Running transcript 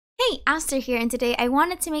Hey, Aster here, and today I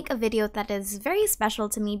wanted to make a video that is very special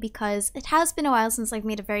to me because it has been a while since I've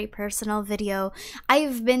made a very personal video.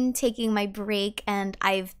 I've been taking my break and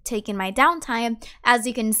I've taken my downtime. As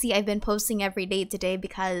you can see, I've been posting every day today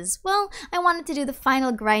because, well, I wanted to do the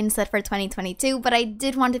final grind set for 2022, but I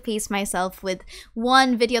did want to pace myself with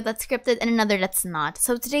one video that's scripted and another that's not.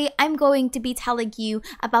 So today I'm going to be telling you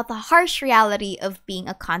about the harsh reality of being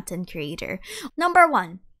a content creator. Number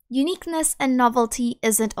 1. Uniqueness and novelty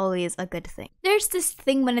isn't always a good thing. There's this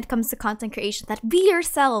thing when it comes to content creation that be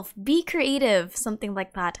yourself, be creative, something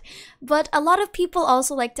like that. But a lot of people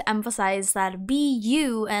also like to emphasize that be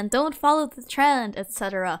you and don't follow the trend,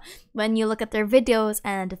 etc. when you look at their videos,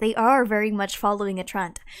 and they are very much following a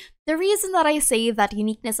trend. The reason that I say that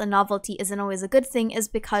uniqueness and novelty isn't always a good thing is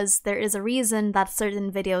because there is a reason that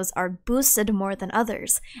certain videos are boosted more than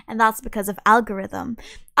others, and that's because of algorithm.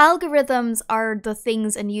 Algorithms are the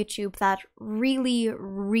things in YouTube that really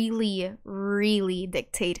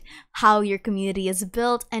dictate how your community is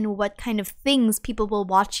built and what kind of things people will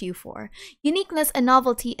watch you for. Uniqueness and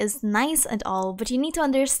novelty is nice and all, but you need to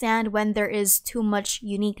understand when there is too much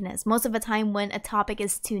uniqueness. Most of the time when a topic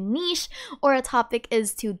is too niche or a topic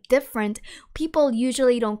is too different, people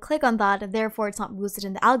usually don't click on that, and therefore it's not boosted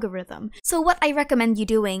in the algorithm. So what I recommend you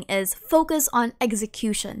doing is focus on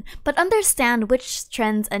execution, but understand which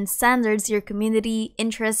trends and standards your community,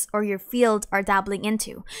 interests, or your field are dabbling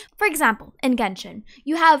into. For example, in Genshin,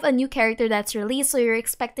 you have a new character that's released, so you're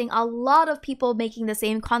expecting a lot of people making the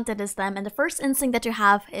same content as them, and the first instinct that you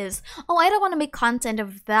have is, oh, I don't want to make content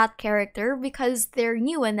of that character because they're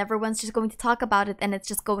new and everyone's just going to talk about it and it's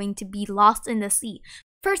just going to be lost in the sea.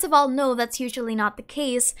 First of all, no, that's usually not the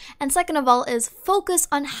case, and second of all is focus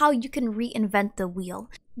on how you can reinvent the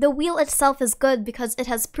wheel. The wheel itself is good because it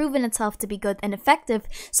has proven itself to be good and effective,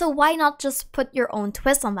 so why not just put your own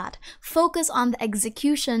twist on that? Focus on the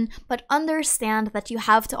execution, but understand that you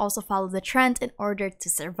have to also follow the trend in order to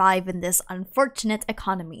survive in this unfortunate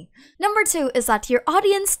economy. Number 2 is that your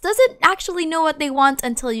audience doesn't actually know what they want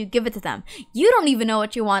until you give it to them. You don't even know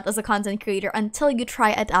what you want as a content creator until you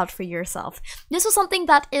try it out for yourself. This was something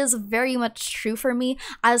that is very much true for me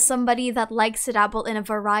as somebody that likes to dabble in a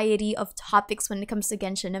variety of topics when it comes to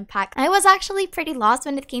Genshin Impact. I was actually pretty lost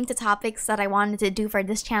when it came to topics that I wanted to do for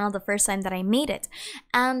this channel the first time that I made it.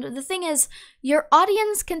 And the thing is, your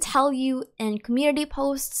audience can tell you in community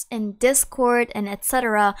posts, in Discord, and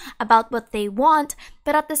etc. about what they want,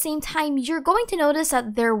 but at the same time, you're going to notice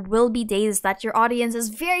that there will be days that your audience is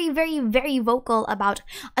very vocal about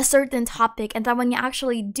a certain topic, and then when you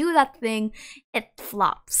actually do that thing, it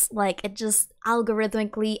flops. Like, it just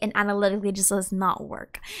algorithmically and analytically just does not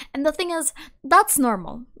work. And the thing is, that's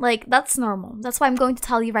normal. Like, that's normal. That's why I'm going to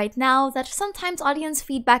tell you right now that sometimes audience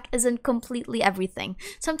feedback isn't completely everything.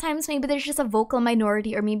 Sometimes maybe there's just a vocal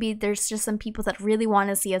minority, or maybe there's just some people that really want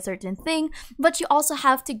to see a certain thing, but you also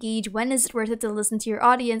have to gauge when is it worth it to listen to your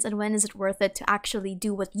audience and when is it worth it to actually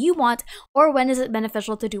do what you want, or when is it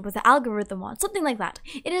beneficial to do what the algorithm wants, something like that.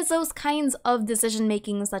 It is those kinds of decision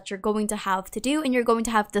makings that you're going to have to do and you're going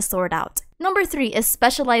to have to sort out. Number 3 is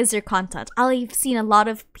specialize your content. I've seen a lot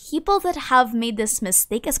of people that have made this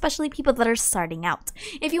mistake, especially people that are starting out.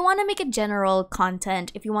 If you want to make a general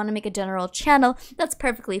content, if you want to make a general channel, that's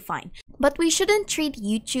perfectly fine. But we shouldn't treat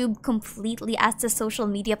YouTube completely as the social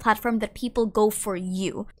media platform that people go for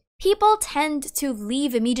you. People tend to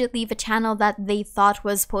immediately leave a channel that they thought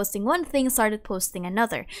was posting one thing, started posting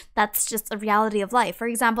another. That's just a reality of life. For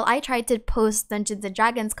example, I tried to post Dungeons &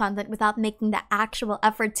 Dragons content without making the actual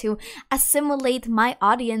effort to assimilate my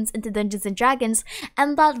audience into Dungeons & Dragons,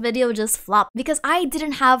 and that video just flopped because I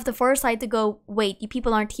didn't have the foresight to go, wait, you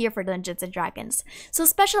people aren't here for Dungeons & Dragons. So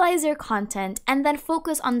specialize your content and then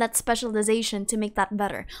focus on that specialization to make that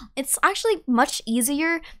better. It's actually much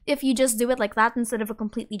easier if you just do it like that instead of a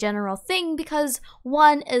completely general thing, because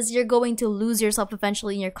one is you're going to lose yourself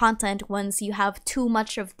eventually in your content once you have too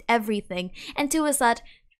much of everything, and two is that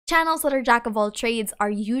channels that are jack of all trades are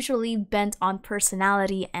usually bent on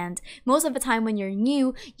personality, and most of the time when you're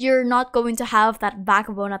new, you're not going to have that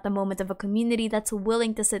backbone at the moment of a community that's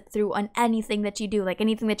willing to sit through on anything that you do, like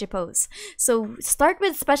anything that you post. So start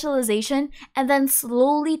with specialization and then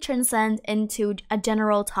slowly transcend into a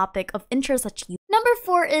general topic of interest that you. Number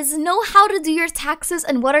 4 is know how to do your taxes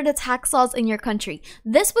and what are the tax laws in your country.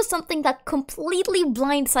 This was something that completely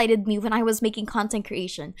blindsided me when I was making content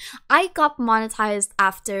creation. I got monetized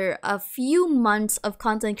after a few months of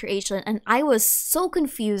content creation, and I was so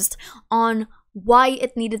confused on why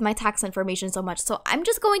it needed my tax information so much. So I'm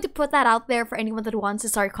just going to put that out there for anyone that wants to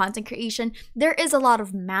start content creation. There is a lot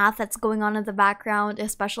of math that's going on in the background,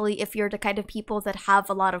 especially if you're the kind of people that have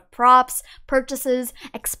a lot of props, purchases,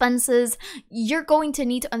 expenses. You're going to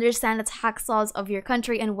need to understand the tax laws of your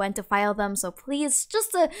country and when to file them. So please,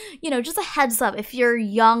 just a heads up, if you're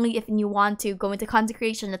young, if you want to go into content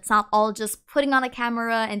creation, it's not all just putting on a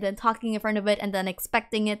camera and then talking in front of it and then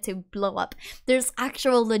expecting it to blow up. There's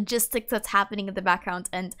actual logistics that's happening in the background,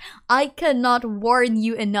 and I cannot warn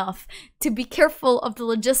you enough to be careful of the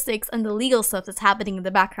logistics and the legal stuff that's happening in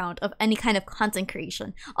the background of any kind of content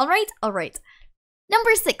creation. Alright?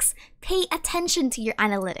 Number 6, pay attention to your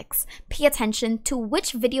analytics. Pay attention to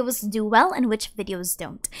which videos do well and which videos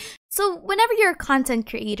don't. So whenever you're a content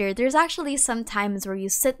creator, there's actually some times where you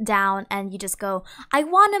sit down and you just go, I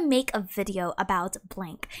want to make a video about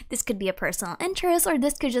blank. This could be a personal interest, or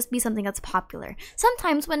this could just be something that's popular.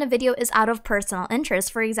 Sometimes when a video is out of personal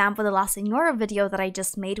interest, for example, the La Señora video that I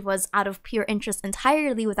just made was out of pure interest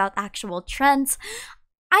entirely without actual trends,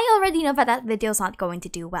 I already know that that video is not going to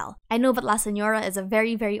do well. I know that La Señora is a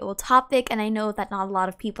very, very old topic, and I know that not a lot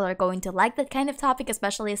of people are going to like that kind of topic,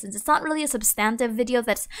 especially since it's not really a substantive video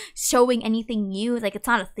that's showing anything new. Like, it's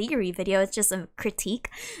not a theory video, it's just a critique.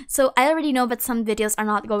 So I already know that some videos are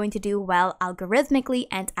not going to do well algorithmically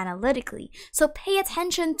and analytically. So pay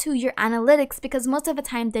attention to your analytics, because most of the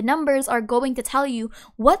time the numbers are going to tell you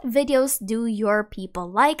what videos do your people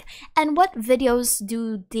like and what videos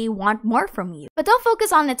do they want more from you. But don't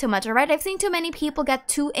focus on it too much, alright? I've seen too many people get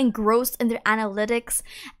too engrossed in their analytics.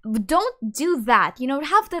 Don't do that. You know,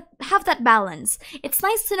 have that balance. It's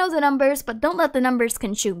nice to know the numbers, but don't let the numbers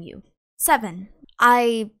consume you. 7.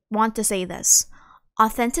 I want to say this.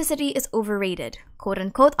 Authenticity is overrated. Quote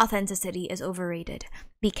unquote, authenticity is overrated.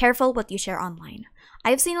 Be careful what you share online.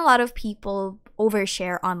 I've seen a lot of people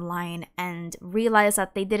overshare online and realize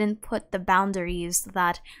that they didn't put the boundaries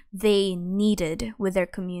that they needed with their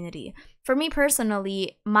community. For me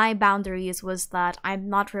personally, my boundaries was that I'm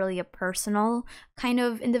not really a personal kind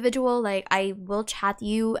of individual. Like, I will chat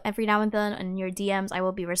you every now and then in your DMs. I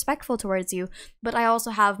will be respectful towards you, but I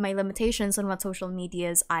also have my limitations on what social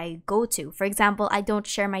medias I go to. For example, I don't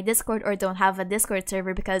share my Discord or don't have a Discord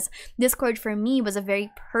server because Discord for me was a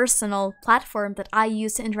very personal platform that I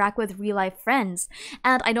use to interact with real-life friends,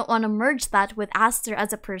 and I don't want to merge that with Aster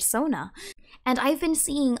as a persona. And I've been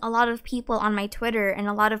seeing a lot of people on my Twitter and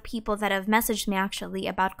a lot of people that have messaged me actually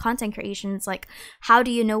about content creations, like, how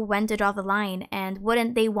do you know when to draw the line, and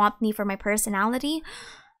wouldn't they want me for my personality?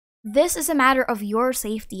 This is a matter of your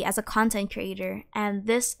safety as a content creator, and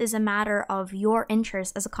this is a matter of your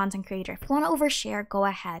interest as a content creator. If you want to overshare, go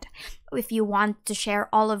ahead. If you want to share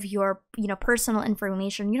all of your, personal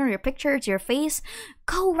information, your pictures, your face,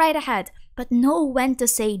 go right ahead. But know when to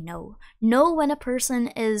say no. Know when a person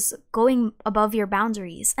is going above your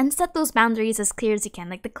boundaries, and set those boundaries as clear as you can.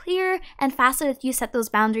 Like, the clearer and faster that you set those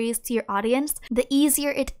boundaries to your audience, the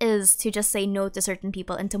easier it is to just say no to certain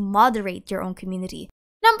people and to moderate your own community.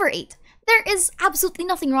 Number 8. There is absolutely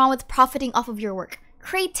nothing wrong with profiting off of your work.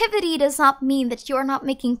 Creativity does not mean that you are not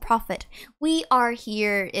making profit. We are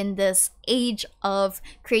here in this age of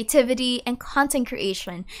creativity and content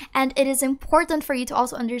creation, and it is important for you to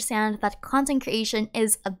also understand that content creation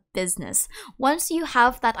is a business. Once you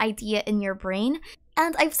have that idea in your brain,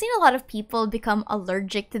 and I've seen a lot of people become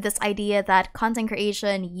allergic to this idea that content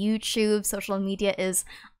creation, YouTube, social media is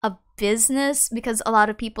a business, because a lot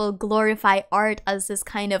of people glorify art as this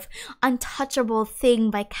kind of untouchable thing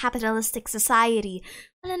by capitalistic society.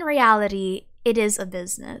 But in reality, it is a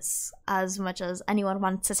business, as much as anyone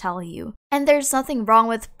wants to tell you. And there's nothing wrong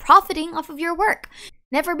with profiting off of your work.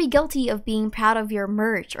 Never be guilty of being proud of your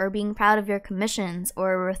merch or being proud of your commissions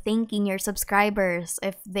or thanking your subscribers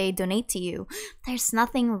if they donate to you. There's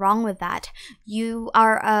nothing wrong with that. Your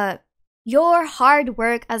hard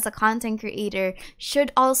work as a content creator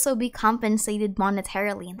should also be compensated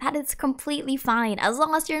monetarily, and that is completely fine as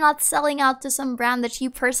long as you're not selling out to some brand that you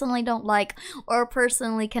personally don't like or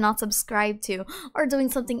personally cannot subscribe to or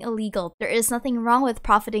doing something illegal. There is nothing wrong with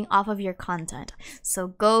profiting off of your content, so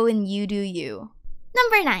go and you do you.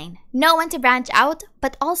 Number 9, know when to branch out,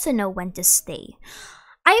 but also know when to stay.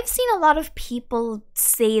 I've seen a lot of people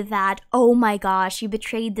say that, oh my gosh, you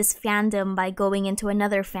betrayed this fandom by going into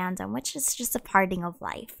another fandom, which is just a parting of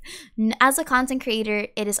life. As a content creator,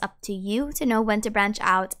 it is up to you to know when to branch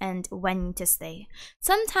out and when to stay.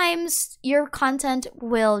 Sometimes your content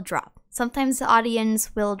will drop. Sometimes the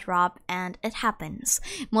audience will drop, and it happens.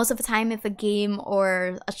 Most of the time, if a game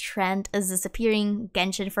or a trend is disappearing,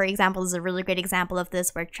 Genshin, for example, is a really great example of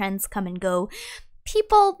this, where trends come and go.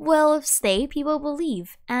 people will stay, people will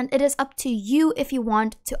leave, and it is up to you if you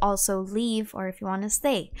want to also leave or if you want to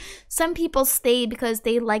stay. Some people stay because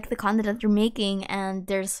they like the content that you're making and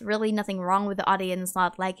there's really nothing wrong with the audience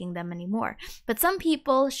not liking them anymore. But some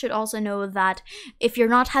people should also know that if you're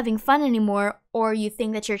not having fun anymore or you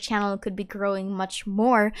think that your channel could be growing much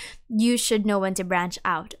more, you should know when to branch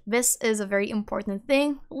out. This is a very important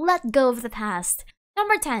thing. Let go of the past.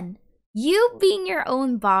 Number 10, you being your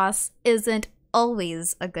own boss isn't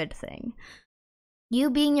always a good thing. You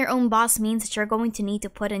being your own boss means that you're going to need to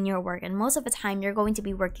put in your work, and most of the time you're going to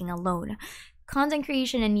be working alone. Content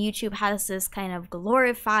creation in YouTube has this kind of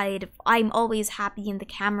glorified, I'm always happy in the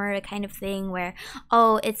camera kind of thing where,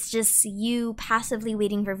 oh, it's just you passively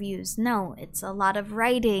waiting for views. No, it's a lot of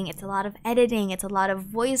writing, it's a lot of editing, it's a lot of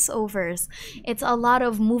voiceovers, it's a lot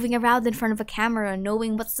of moving around in front of a camera,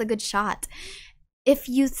 knowing what's a good shot. If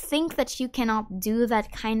you think that you cannot do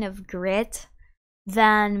that kind of grit,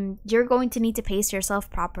 then you're going to need to pace yourself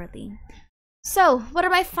properly. So, what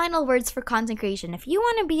are my final words for content creation? If you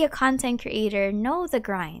want to be a content creator, know the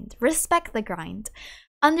grind, respect the grind,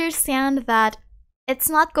 understand that it's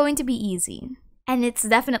not going to be easy, and it's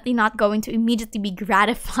definitely not going to immediately be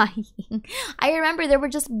gratifying. I remember there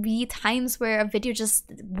would just be times where a video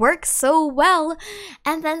just works so well,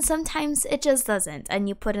 and then sometimes it just doesn't, and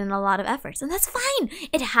you put in a lot of efforts, and that's fine.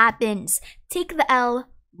 It happens. Take the L,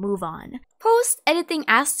 move on. Post-editing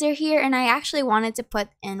Aster here, and I actually wanted to put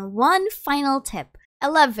in one final tip.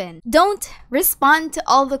 11. Don't respond to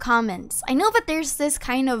all the comments. I know that there's this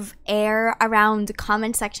kind of air around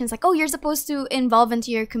comment sections like, oh, you're supposed to involve into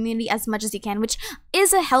your community as much as you can, which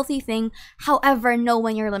is a healthy thing. However, know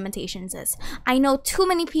when your limitations is. I know too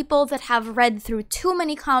many people that have read through too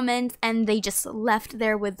many comments and they just left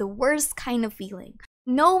there with the worst kind of feeling.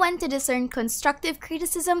 Know when to discern constructive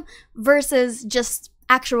criticism versus just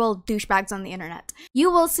actual douchebags on the internet.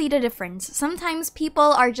 You will see the difference. Sometimes people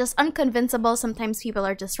are just unconvincible, sometimes people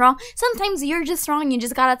are just wrong, sometimes you're just wrong, you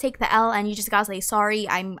just gotta take the L and you just gotta say, sorry,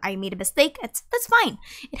 I made a mistake. That's fine.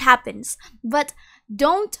 It happens. But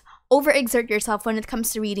don't overexert yourself when it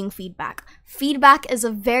comes to reading feedback. Feedback is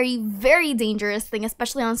a very, very dangerous thing,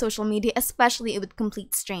 especially on social media, especially with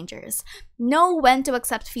complete strangers. Know when to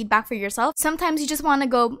accept feedback for yourself. Sometimes you just want to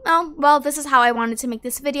go, oh, well, this is how I wanted to make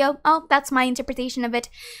this video. Oh, that's my interpretation of it.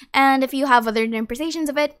 And if you have other interpretations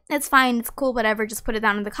of it, it's fine, it's cool, whatever, just put it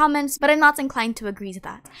down in the comments, but I'm not inclined to agree to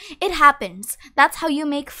that. It happens. That's how you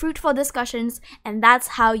make fruitful discussions, and that's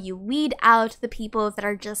how you weed out the people that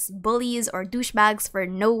are just bullies or douchebags for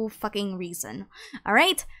no fucking reason.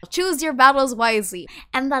 Alright? Choose your battles wisely,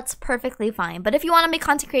 and that's perfectly fine. But if you want to make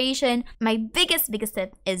content creation, my biggest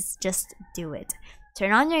tip is just do it.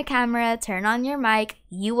 Turn on your camera, turn on your mic,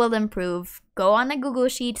 you will improve. Go on a Google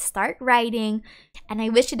Sheet, start writing, and I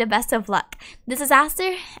wish you the best of luck. This is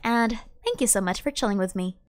Aster, and thank you so much for chilling with me.